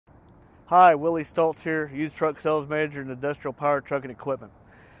Hi, Willie Stoltz here, used truck sales manager in industrial power truck and equipment.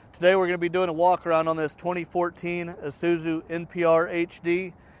 Today we're going to be doing a walk around on this 2014 Isuzu NPR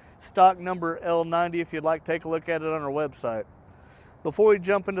HD, stock number L90 if you'd like to take a look at it on our website. Before we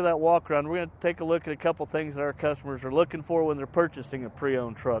jump into that walk around, we're going to take a look at a couple things that our customers are looking for when they're purchasing a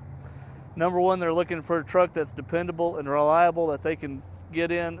pre-owned truck. Number one, they're looking for a truck that's dependable and reliable that they can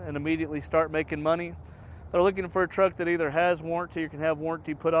get in and immediately start making money. They're looking for a truck that either has warranty or can have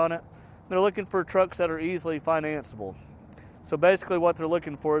warranty put on it. They're looking for trucks that are easily financeable. So basically what they're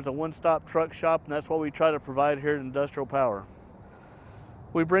looking for is a one-stop truck shop, and that's what we try to provide here at Industrial Power.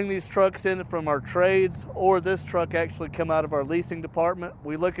 We bring these trucks in from our trades, or this truck actually come out of our leasing department.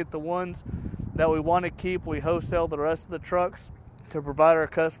 We look at the ones that we want to keep. We wholesale the rest of the trucks to provide our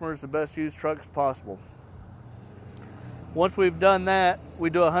customers the best used trucks possible. Once we've done that, we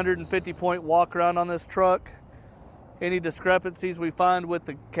do a 150-point walk around on this truck. Any discrepancies we find with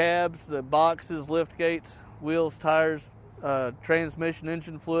the cabs, the boxes, lift gates, wheels, tires, transmission,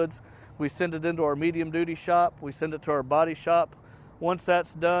 engine fluids, we send it into our medium duty shop. We send it to our body shop. Once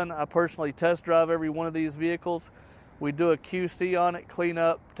that's done, I personally test drive every one of these vehicles. We do a QC on it, clean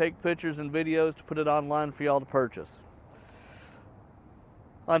up, take pictures and videos to put it online for y'all to purchase.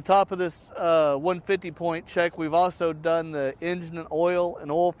 On top of this 150-point check, we've also done the engine and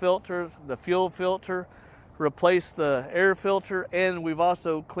oil filter, the fuel filter, replace the air filter, and we've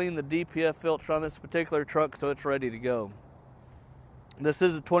also cleaned the DPF filter on this particular truck so it's ready to go. This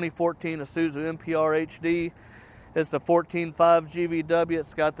is a 2014 Isuzu NPR HD. It's the 14.5 GVW.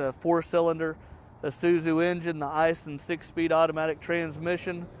 It's got the 4-cylinder Isuzu engine, the ICE and 6-speed automatic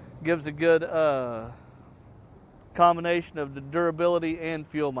transmission. Gives a good combination of the durability and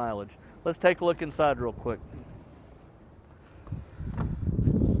fuel mileage. Let's take a look inside real quick.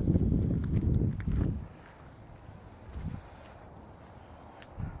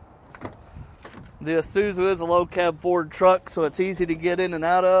 The Isuzu is a low cab Ford truck, so it's easy to get in and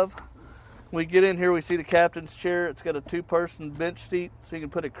out of. When we get in here, we see the captain's chair. It's got a 2-person bench seat, so you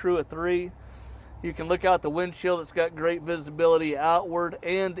can put a crew of 3. You can look out the windshield. It's got great visibility outward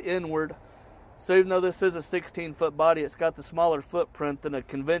and inward. So even though this is a 16-foot body, it's got the smaller footprint than a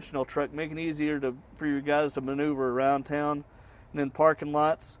conventional truck, making it easier for you guys to maneuver around town and in parking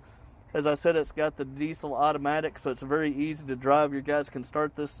lots. As I said, it's got the diesel automatic, so it's very easy to drive. You guys can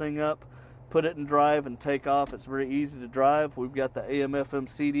start this thing up, put it in drive, and take off. It's very easy to drive. We've got the AM/FM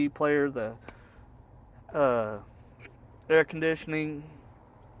CD player, the air conditioning,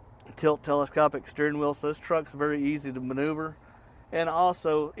 tilt telescopic steering wheel, so this truck's very easy to maneuver. And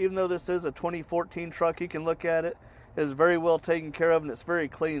also, even though this is a 2014 truck, you can look at it, it's very well taken care of and it's very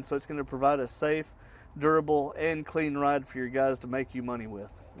clean, so it's going to provide a safe, durable, and clean ride for your guys to make you money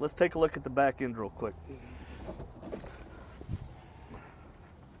with. Let's take a look at the back end real quick.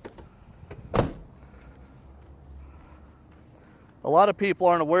 A lot of people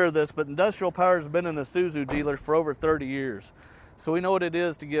aren't aware of this, but Industrial Power has been an Isuzu dealer for over 30 years. So we know what it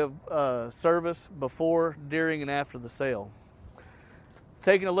is to give service before, during, and after the sale.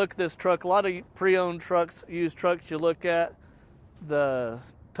 Taking a look at this truck, a lot of pre-owned trucks, used trucks you look at, the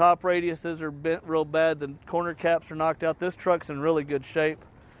top radiuses are bent real bad, the corner caps are knocked out. This truck's in really good shape.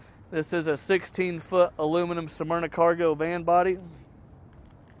 This is a 16-foot aluminum Smyrna cargo van body.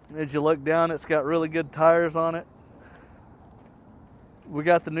 As you look down, it's got really good tires on it. We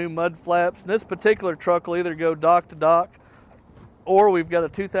got the new mud flaps. This particular truck will either go dock to dock, or we've got a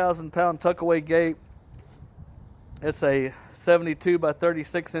 2,000-pound tuck-away gate. It's a 72 by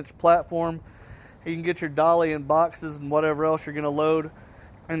 36-inch platform. You can get your dolly and boxes and whatever else you're going to load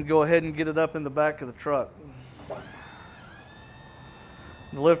and go ahead and get it up in the back of the truck.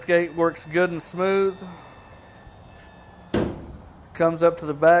 The lift gate works good and smooth. Comes up to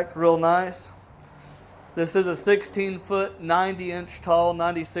the back real nice. This is a 16-foot, 90-inch tall,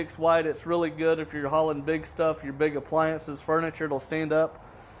 96 wide. It's really good if you're hauling big stuff, your big appliances, furniture. It'll stand up.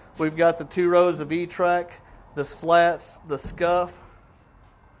 We've got the 2 rows of E-track, the slats, the scuff.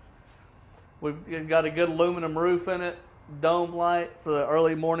 We've got a good aluminum roof in it, dome light for the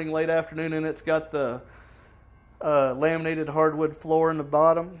early morning, late afternoon, and it's got the laminated hardwood floor in the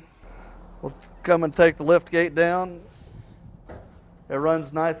bottom. We'll come and take the lift gate down. It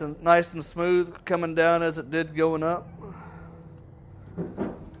runs nice and smooth coming down as it did going up.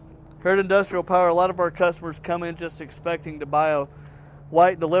 Here at Industrial Power, a lot of our customers come in just expecting to buy a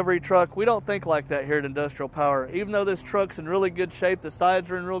white delivery truck. We don't think like that here at Industrial Power. Even though this truck's in really good shape, the sides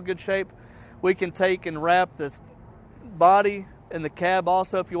are in real good shape, we can take and wrap this body and the cab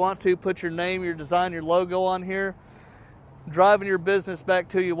also if you want to. Put your name, your design, your logo on here. Driving your business back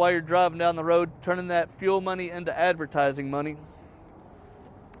to you while you're driving down the road, turning that fuel money into advertising money.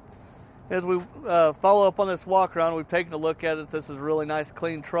 As we follow up on this walk around, we've taken a look at it. This is a really nice,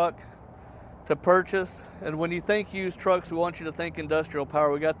 clean truck to purchase. And when you think used trucks, we want you to think industrial power.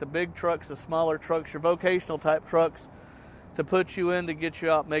 We got the big trucks, the smaller trucks, your vocational type trucks to put you in to get you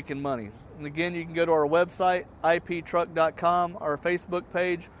out making money. And again, you can go to our website, iptruck.com, our Facebook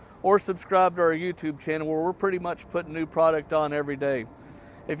page, or subscribe to our YouTube channel where we're pretty much putting new product on every day.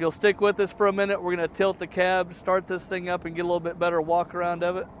 If you'll stick with us for a minute, we're going to tilt the cab, start this thing up, and get a little bit better walk around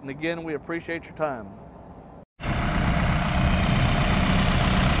of it. And again, we appreciate your time.